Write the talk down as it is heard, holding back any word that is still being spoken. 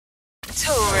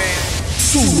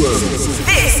Toolroom.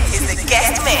 This is the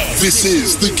guest mix. This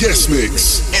is the guest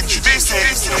mix. Introducing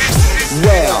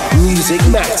Where music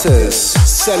matters.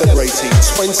 Celebrating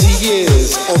 20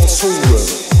 years of Toolroom.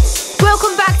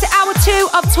 Welcome back to hour 2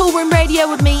 of Toolroom Radio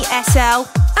with me, ESSEL.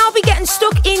 I'll be getting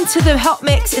stuck into the hot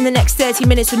mix in the next 30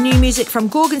 minutes with new music from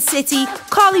Gorgon City,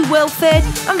 Carly Wilford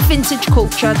and Vintage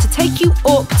Culture to take you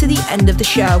up to the end of the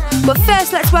show. But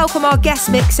first, let's welcome our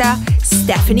guest mixer,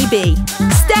 Stephani B.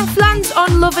 Steph lands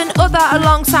on Love and Other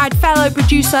alongside fellow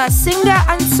producer, singer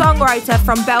and songwriter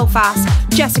from Belfast,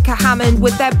 Jessica Hammond,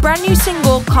 with their brand new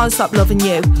single, Can't Stop Loving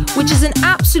You, which is an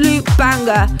absolute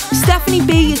banger. Stephani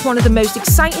B is one of the most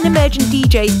exciting emerging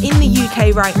DJs in the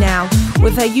UK right now,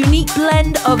 with her unique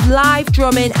blend of live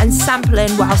drumming and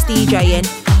sampling whilst DJing,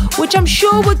 which I'm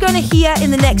sure we're going to hear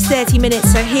in the next 30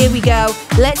 minutes, so here we go.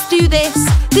 Let's do this.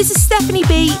 This is Stephani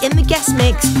B in the guest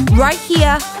mix, right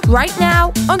here, right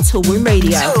now, on Toolroom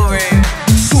Radio. Toolroom.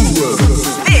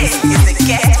 This is the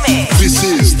guest mix. This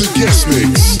is the guest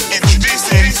mix. Introducing.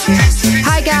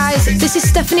 Hi guys, this is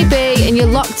Stephani B and you're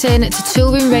locked in to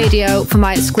Toolroom Radio for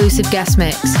my exclusive guest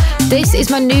mix. This is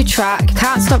my new track,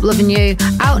 Can't Stop Loving You,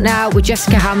 out now with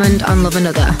Jessica Hammond on Love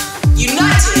Another.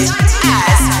 United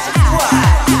as one.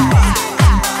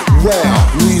 Where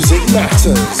music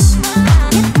matters.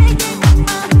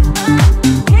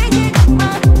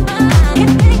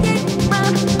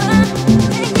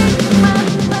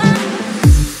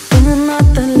 In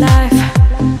another life,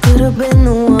 could have been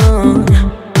the one.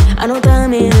 I know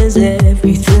timing is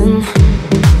everything.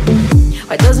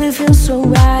 Why does it feel so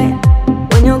right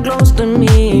when you're close to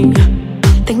me?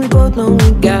 Think we both know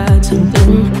we got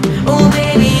something. Oh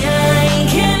baby, I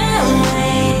can't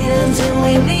wait until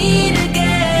we meet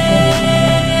again.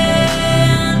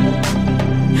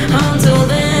 Until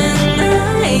then,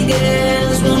 I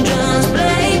guess we'll just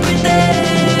play pretend.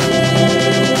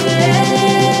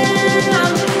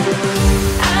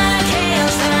 I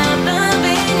can't stop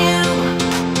loving you,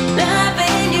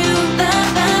 loving you,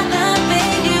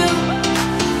 loving you.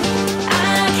 I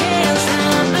can't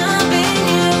stop loving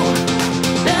you,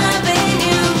 loving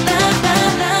you,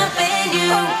 loving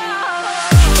you.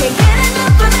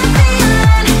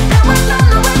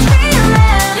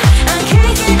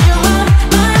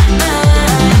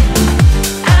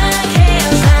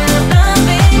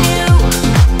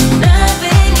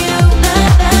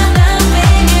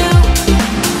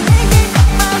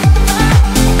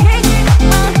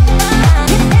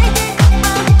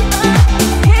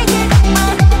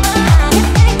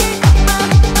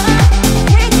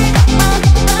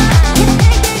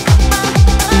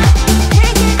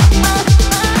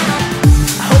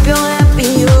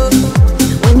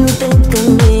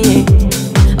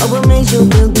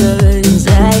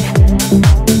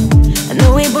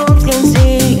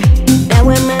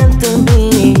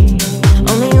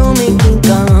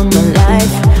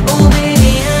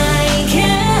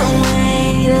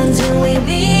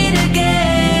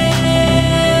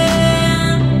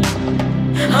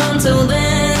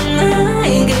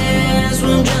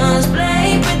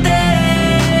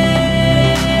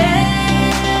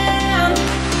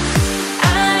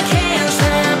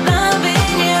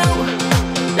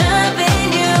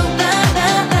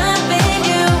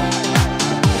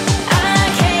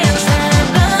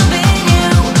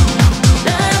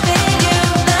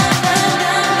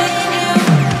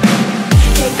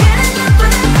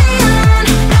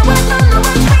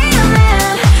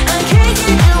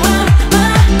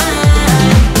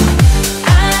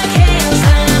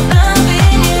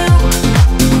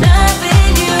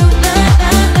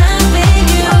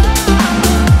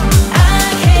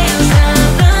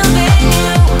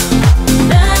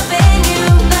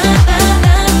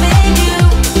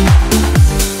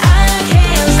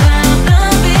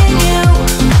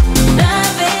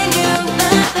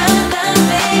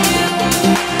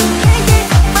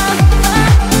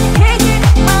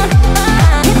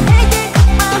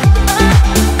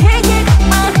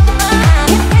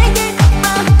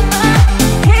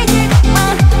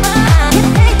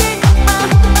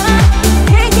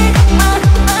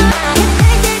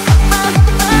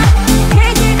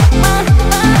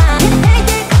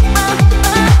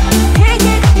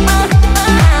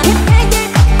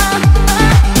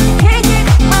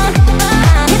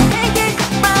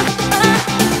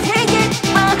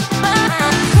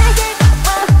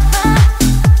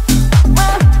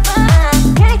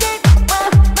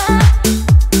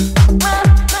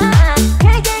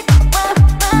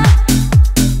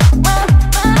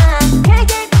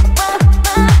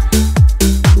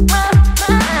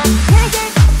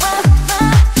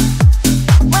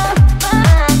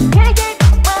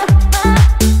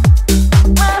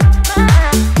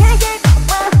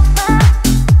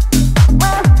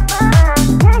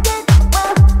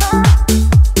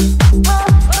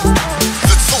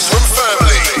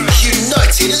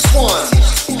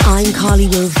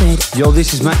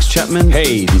 this is Max Chapman.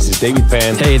 Hey, this is David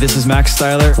Pan. Hey, this is Max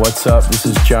Styler. What's up? This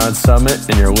is John Summit,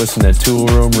 and you're listening to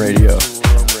Toolroom Radio.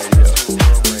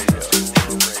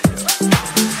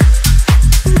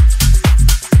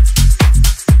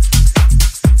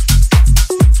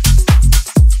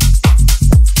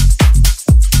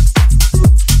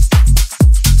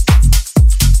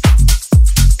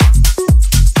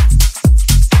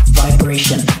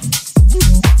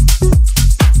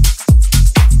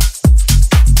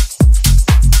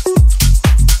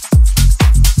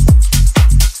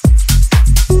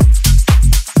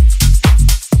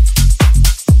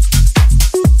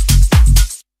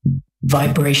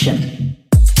 Vibration.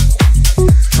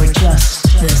 For just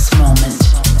this moment,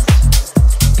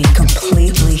 be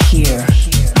completely here.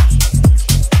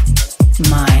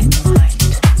 Mind,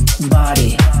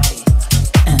 body,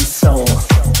 and soul.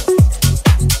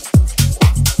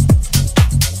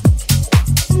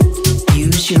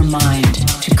 Use your mind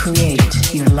to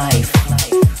create your life.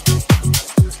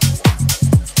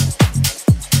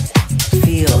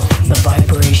 Feel the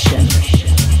vibration.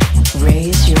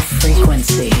 Raise your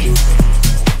frequency.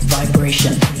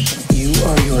 Vibration. You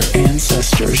are your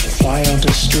ancestors'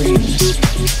 wildest dreams.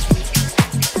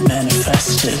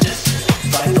 Manifested.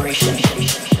 Vibration.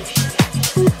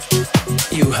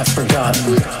 You have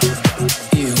forgotten.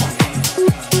 You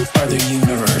are the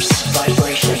universe.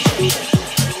 Vibration.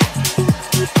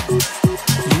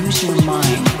 Use your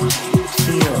mind.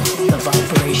 Feel the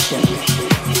vibration.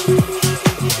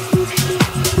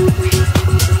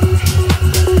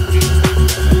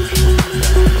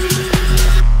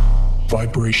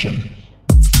 Vibration.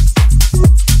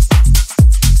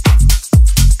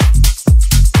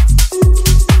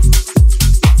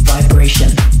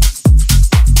 Vibration.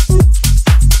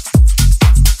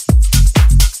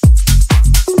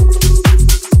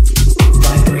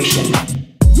 Vibration.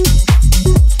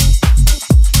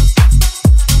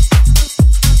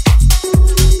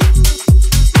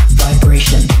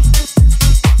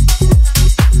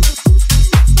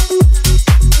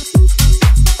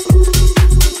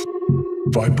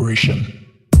 Vibration.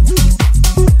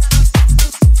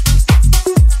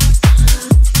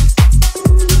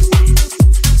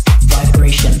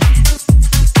 Vibration.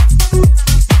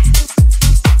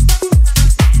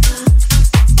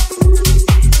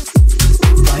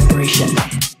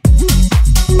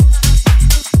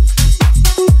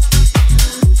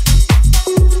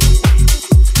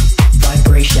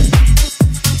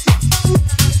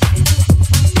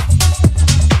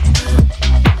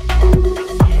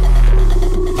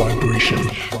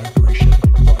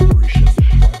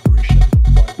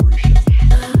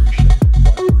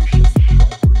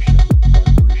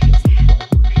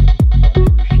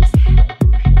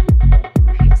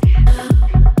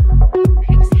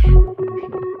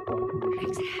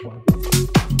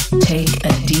 Take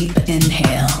a deep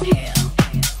inhale.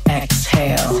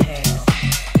 Exhale.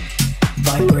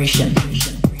 Vibration.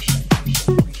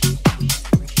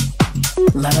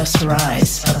 Let us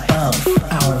rise above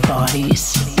our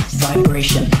bodies.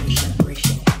 Vibration.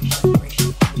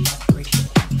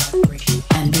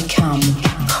 And become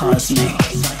cosmic.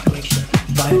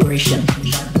 Vibration.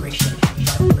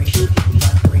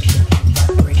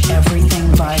 Everything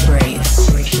vibrates.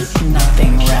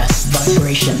 Nothing rests.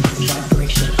 Vibration.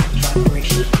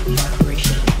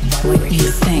 What you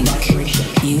think,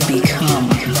 you become.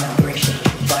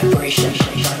 Vibration.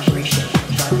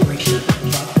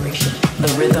 The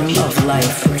rhythm of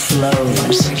life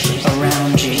flows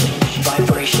around you.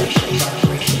 Vibration.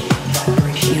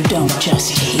 You don't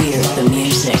just hear the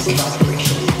music,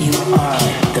 you are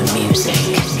the music.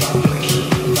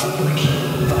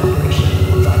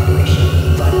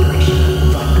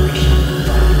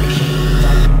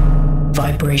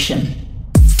 Vibration. Vibration.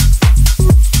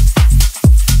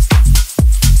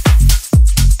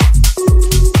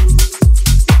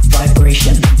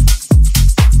 Vibration.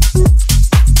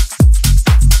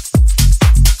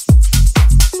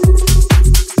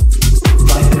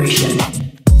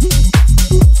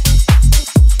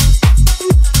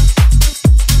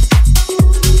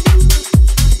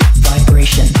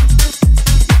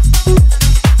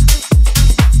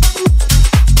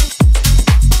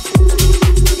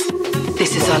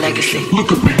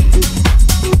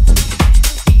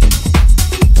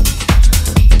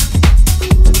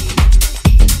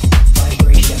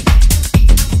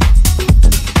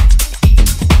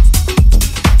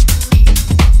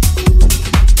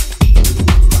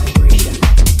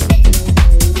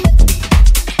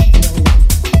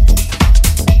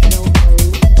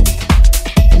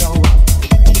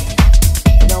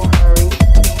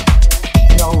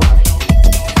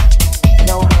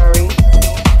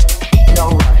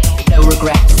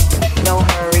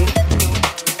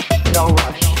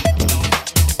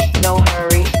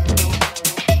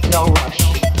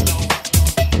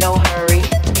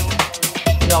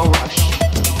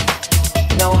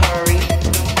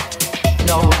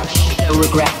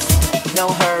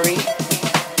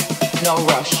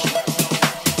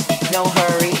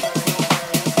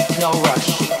 no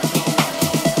rush,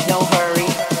 no hurry,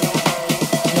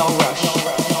 no rush,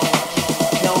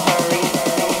 no hurry.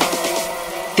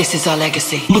 This is our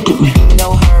legacy. Look at me.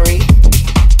 No hurry,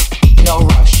 no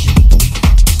rush,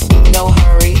 no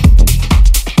hurry,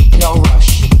 no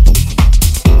rush,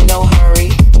 no hurry,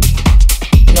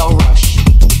 no rush,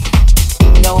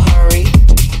 no hurry,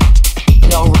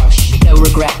 no rush, no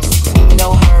regrets,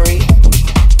 no hurry,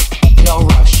 no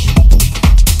rush,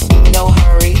 no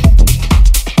hurry,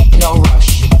 no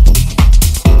rush,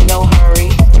 no hurry,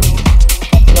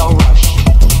 no rush,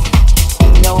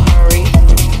 no hurry,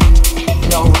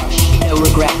 no rush, no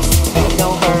regrets, no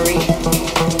hurry,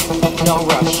 no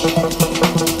rush,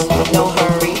 no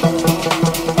hurry,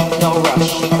 no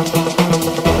rush,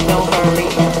 no hurry,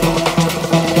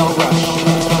 no rush,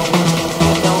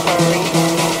 no hurry.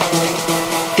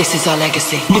 This is our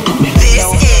legacy. Look at me. This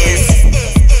is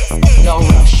No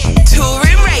rush,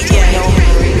 Toolroom Radio. no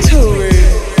hurry,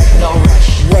 Toolroom. no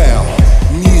rush, Well,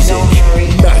 music No hurry.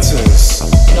 matters.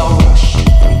 no rush,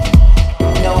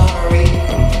 no hurry,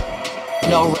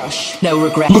 no rush, no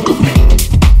regret. Look at me.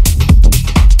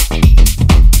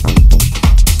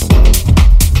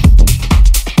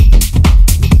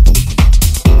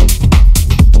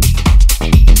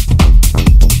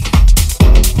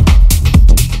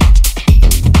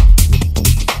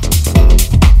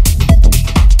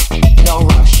 No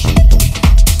rush,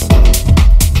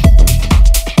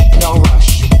 no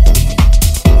rush,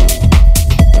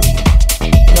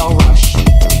 no rush,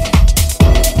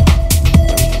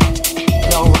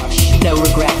 no rush, no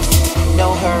regrets,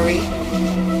 no hurry,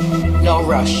 no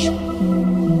rush,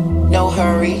 no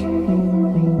hurry,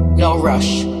 no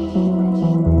rush,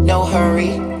 no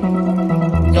hurry,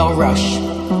 no rush,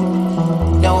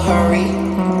 no hurry,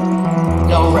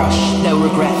 no rush, no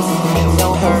regrets,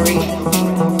 no hurry,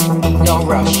 no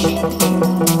rush,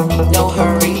 no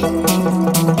hurry,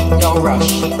 no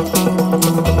rush,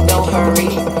 no hurry,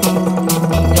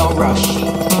 no rush,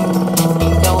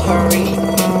 no hurry,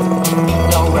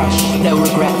 no rush, no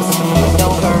regrets, no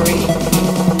hurry,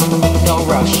 no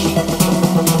rush,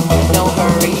 no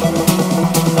hurry,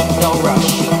 no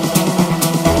rush,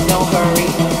 no hurry,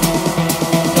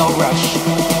 no rush,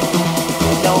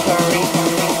 no hurry.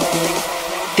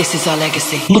 This is our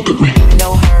legacy. Look at me.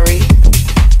 No hurry,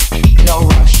 no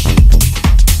rush,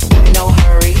 no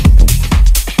hurry,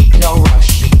 no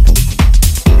rush,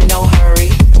 no hurry,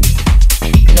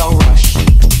 no rush,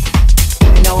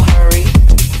 no hurry,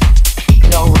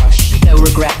 no rush, no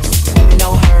regrets, no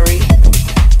hurry,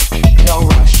 no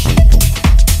rush,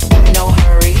 no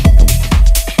hurry,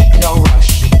 no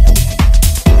rush,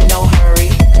 no hurry,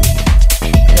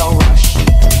 no rush,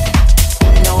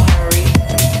 no hurry,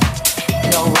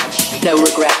 no rush, no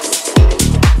regrets.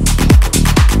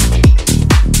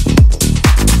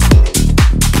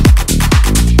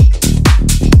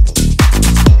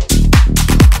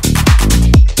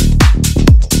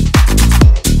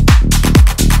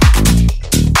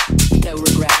 No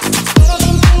regrets.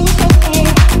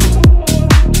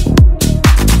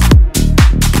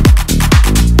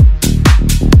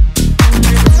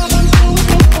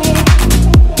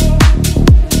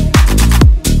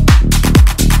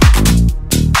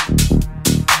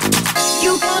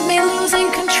 You got me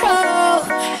losing control.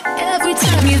 Every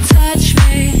time you touch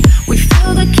me, we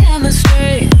feel the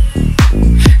chemistry.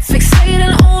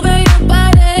 Fixating over your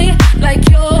body like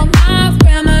you're my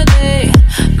remedy,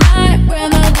 my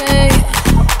remedy.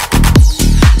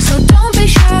 So don't be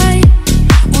shy,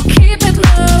 we'll keep it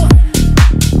low.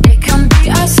 It can be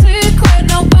a secret,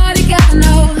 nobody gotta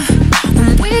know. When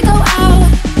we go out,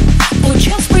 we'll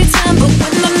just pretend, but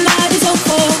when the night is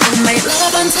over, we'll make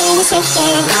love until it's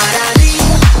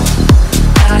over.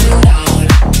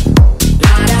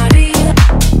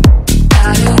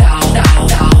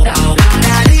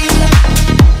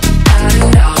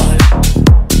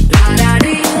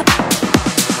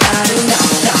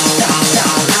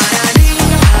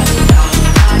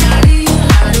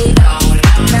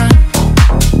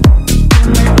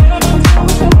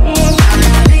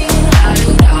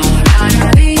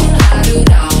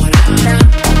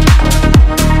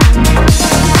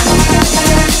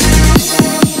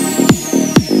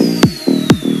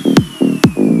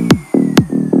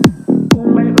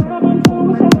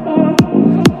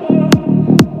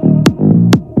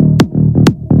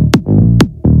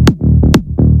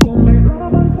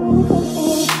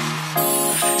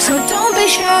 So don't be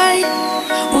shy,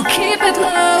 we'll keep it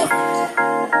low.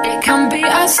 It can be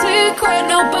a secret,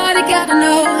 nobody gotta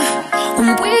know. When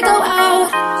we go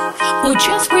out, we'll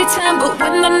just pretend, but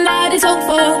when the night is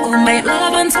over, we'll make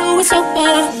love until it's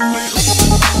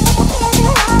over.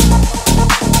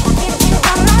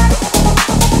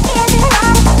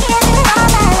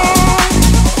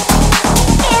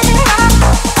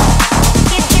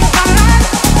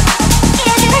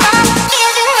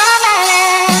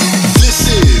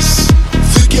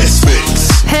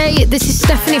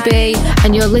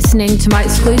 you're listening to my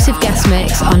exclusive guest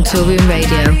mix on Toolroom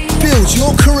Radio. Build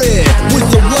your career with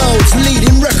the world's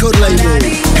leading record label.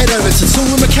 Head over to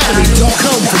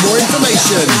toolroomacademy.com for more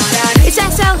information. It's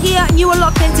ESSEL here, and you are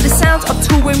locked into the sounds of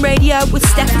Toolroom Radio with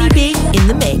Stephani B in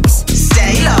the mix.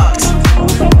 Stay locked.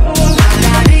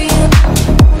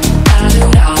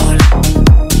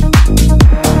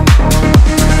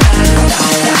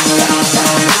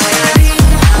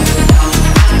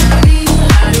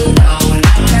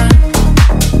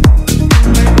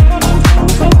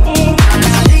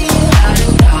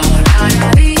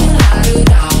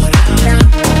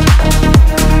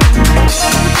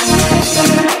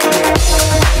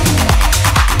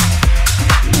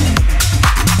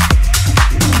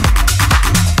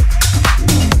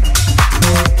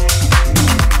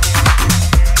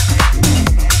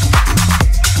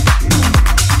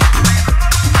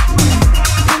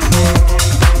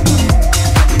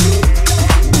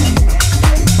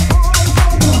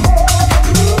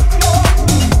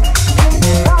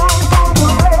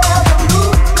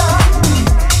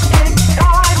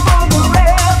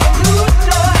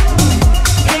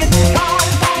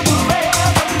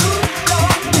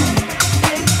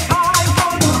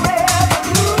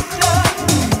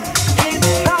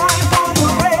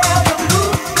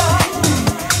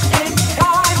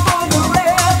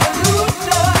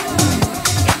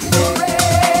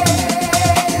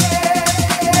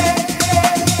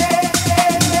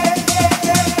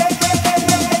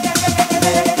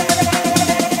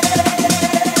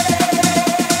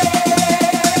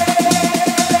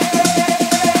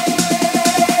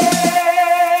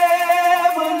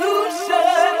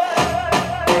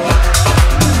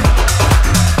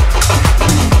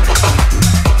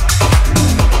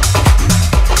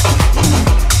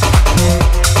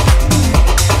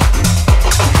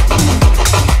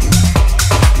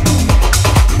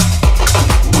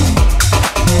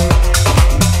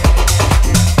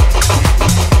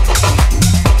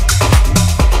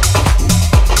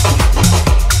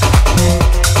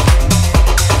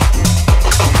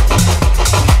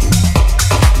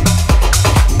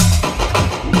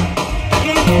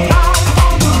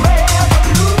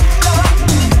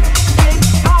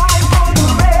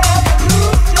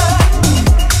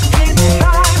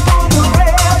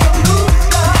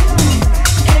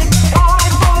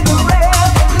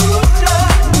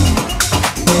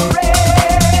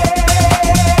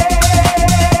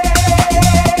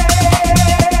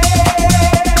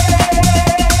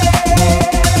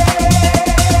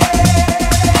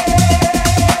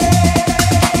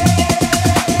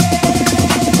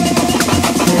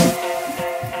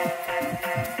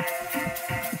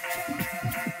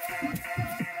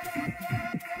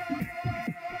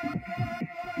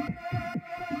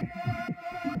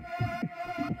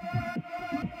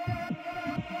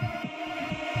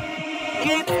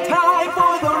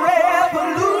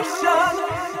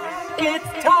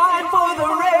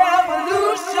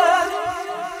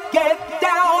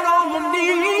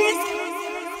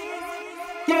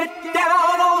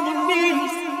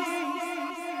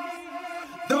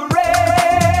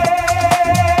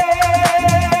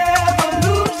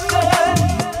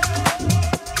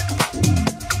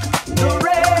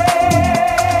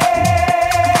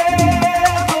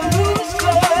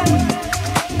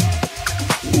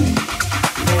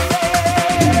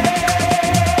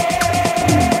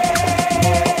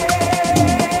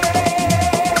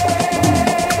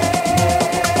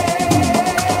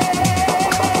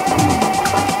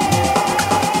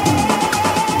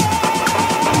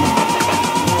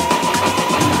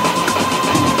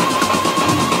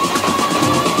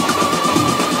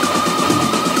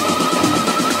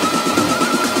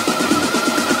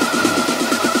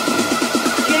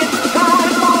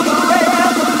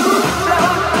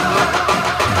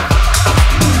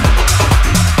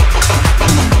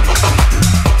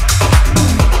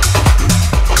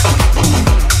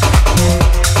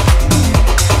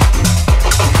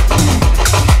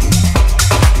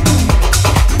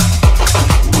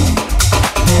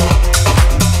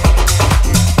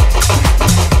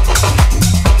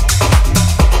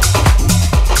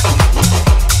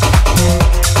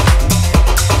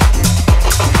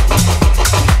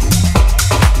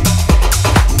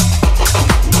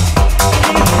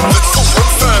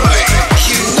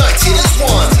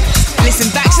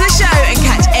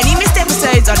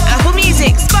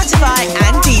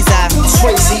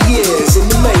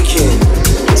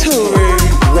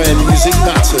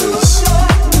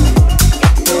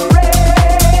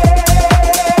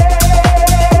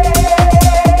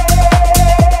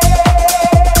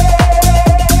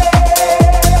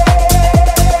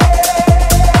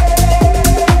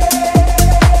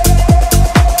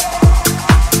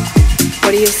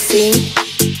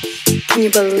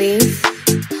 Can you believe?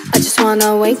 I just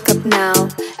wanna wake up now.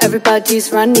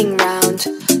 Everybody's running round.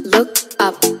 Look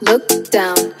up, look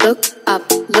down, look up,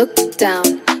 look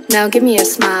down. Now give me a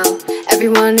smile.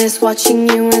 Everyone is watching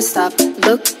you and stop.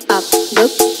 Look up,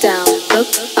 look down,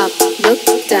 look up, look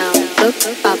down, look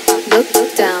up, look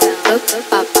down, look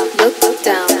up, look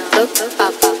down, look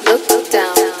up, look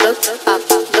down, look up,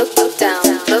 look down,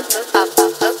 look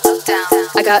up, look down.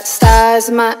 I got stars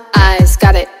in my eyes,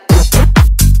 got it.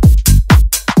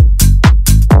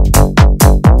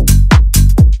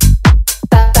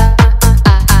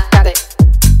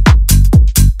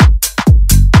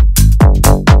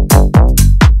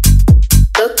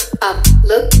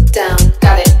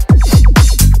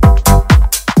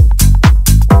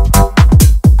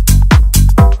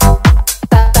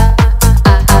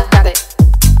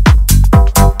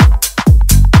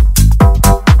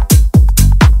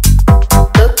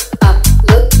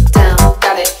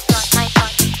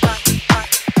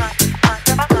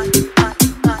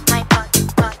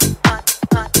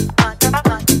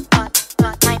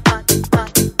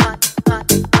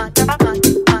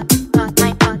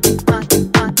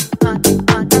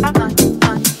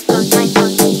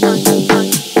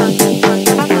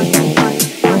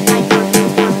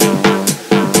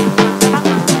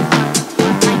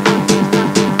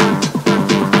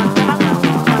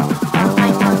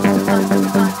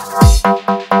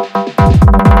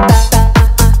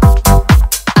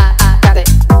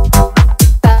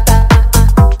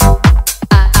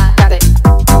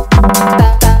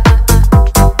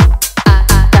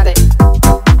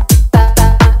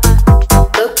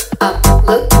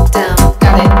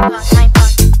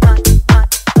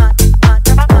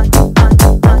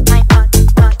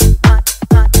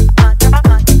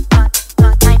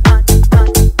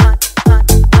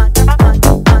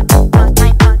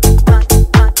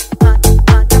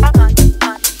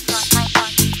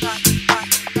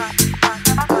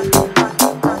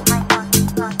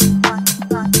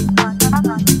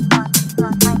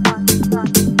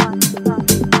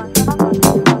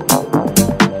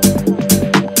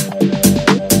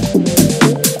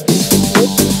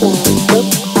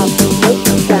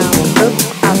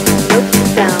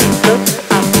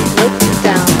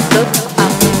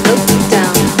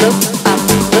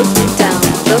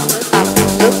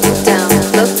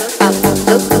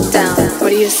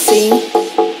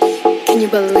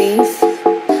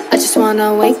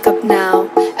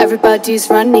 Everybody's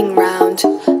running round.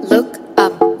 Look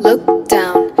up, look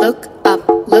down, look up,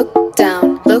 look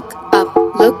down, look up,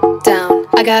 look down.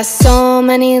 I got so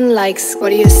many likes, what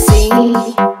do you see?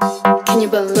 Can you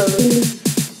believe?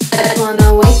 I just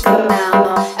wanna wake up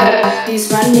now.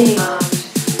 Everybody's running round.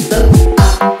 Look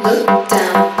up, look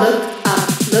down, look up,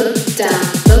 look down,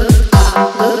 look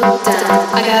up, look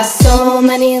down. I got so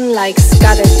many likes,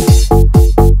 got it.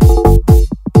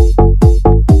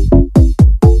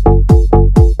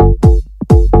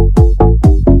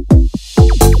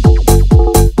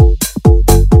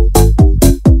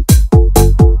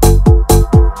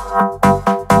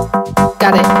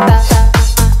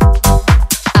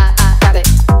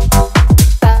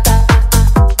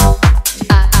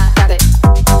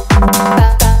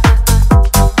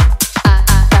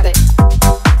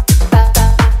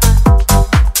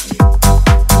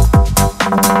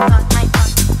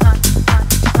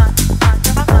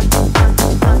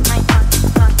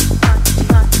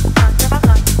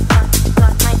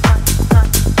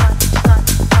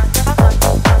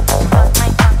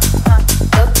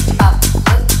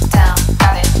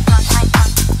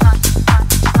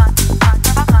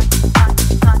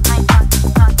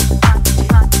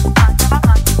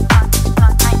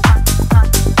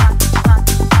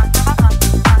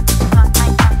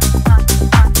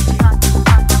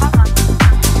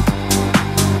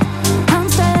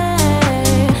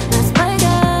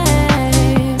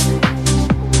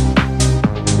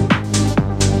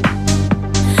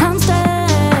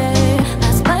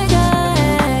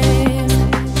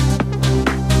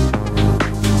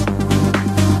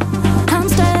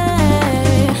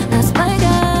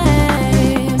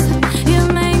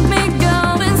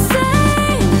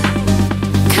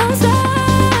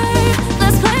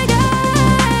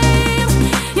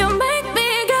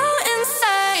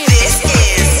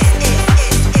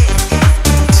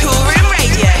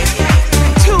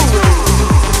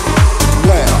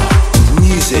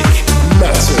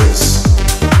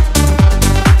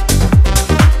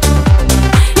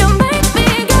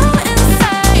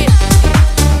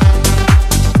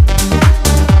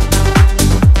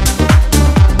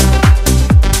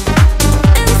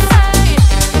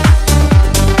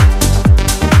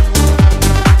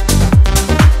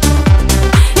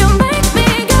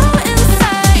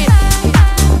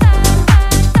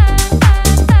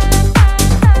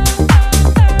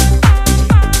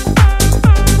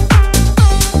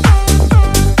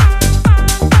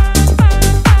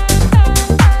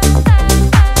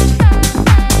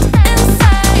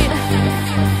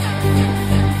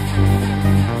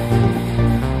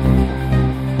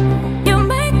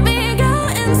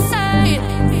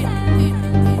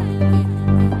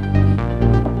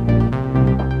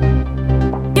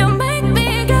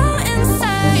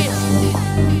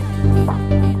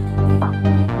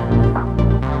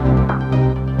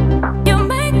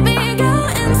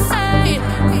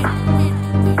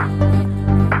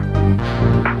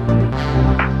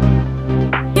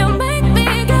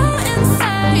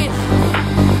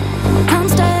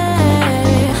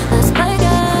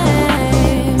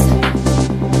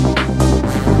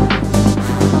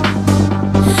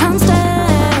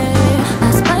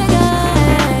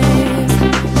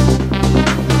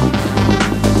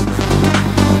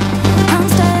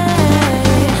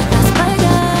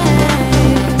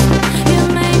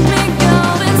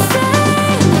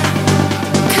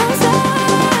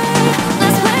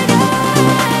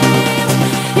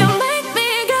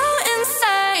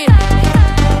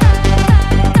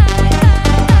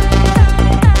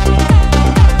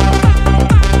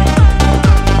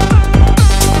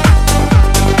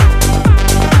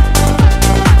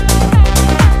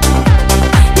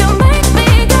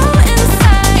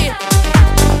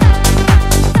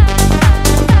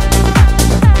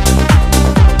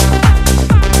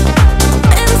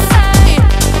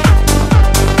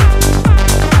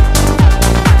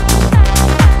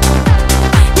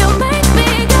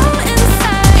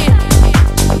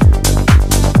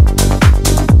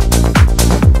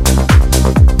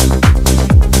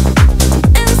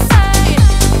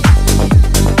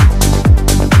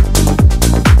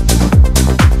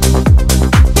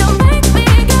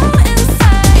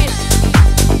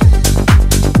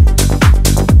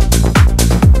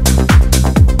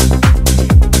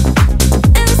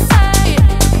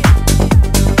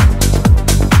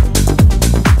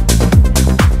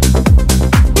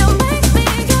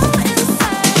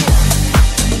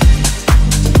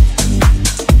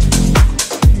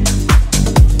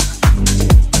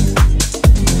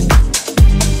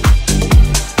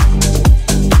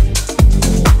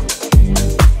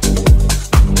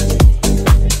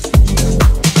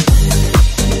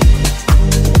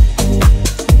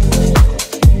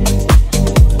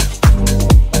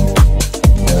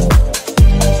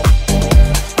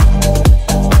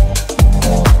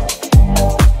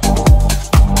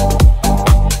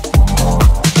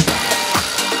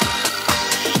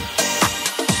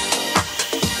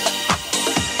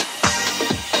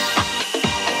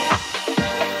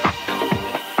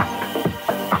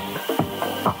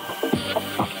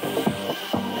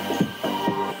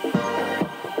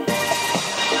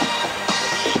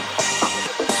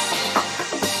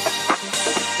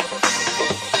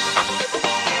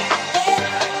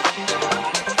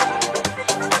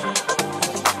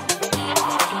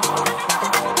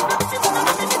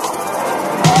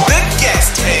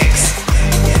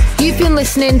 been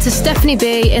listening to Stephani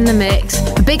B in the mix.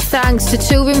 A big thanks to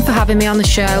Toolroom for having me on the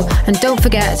show, and don't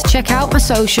forget to check out my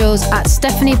socials at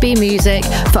Stephani B Music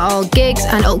for all gigs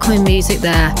and upcoming music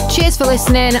there. Cheers for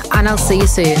listening, and I'll see you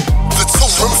soon. The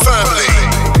Toolroom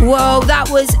family. Whoa, that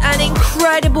was an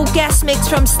incredible guest mix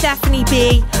from Stephani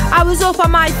B. I was up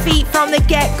on my feet from the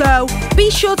get-go. Be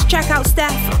sure to check out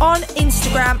Steph on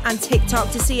Instagram and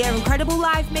TikTok to see her incredible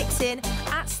live mixing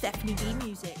at Stephani B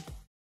Music.